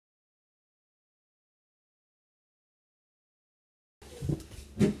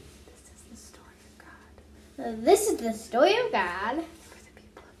This is the story of God for the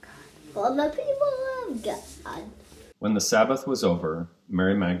people of God. For the people of God. When the Sabbath was over,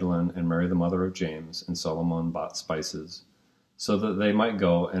 Mary Magdalene and Mary the mother of James and Solomon bought spices, so that they might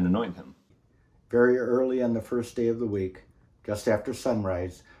go and anoint him. Very early on the first day of the week, just after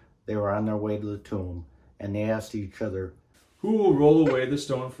sunrise, they were on their way to the tomb, and they asked each other, "Who will roll away the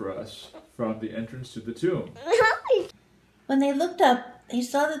stone for us from the entrance to the tomb?" When they looked up, they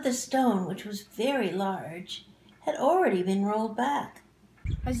saw that the stone, which was very large, had already been rolled back.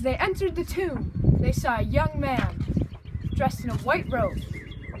 As they entered the tomb, they saw a young man, dressed in a white robe,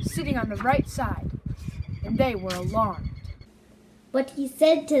 sitting on the right side, and they were alarmed. But he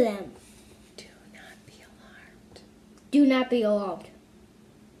said to them, "Do not be alarmed, do not be alarmed,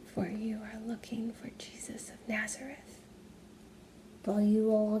 for you are looking for Jesus of Nazareth, for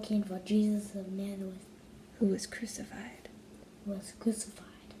you are looking for Jesus of Nazareth, who was crucified.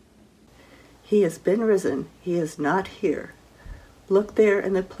 He has been risen. He is not here. Look there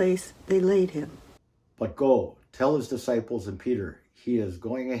in the place they laid him. But go, tell his disciples and Peter, he is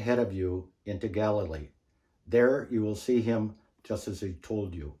going ahead of you into Galilee. There you will see him just as he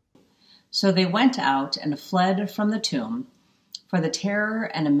told you." So they went out and fled from the tomb, for the terror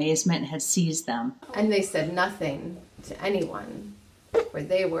and amazement had seized them. And they said nothing to anyone, for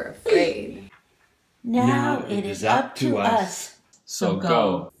they were afraid. Now it is up to us. So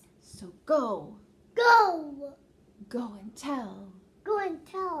go. So go. Go. Go and tell. Go and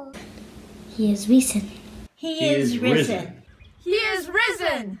tell. He is risen. He is risen. He is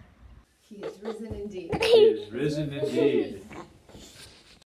risen! He is risen indeed. He is risen indeed.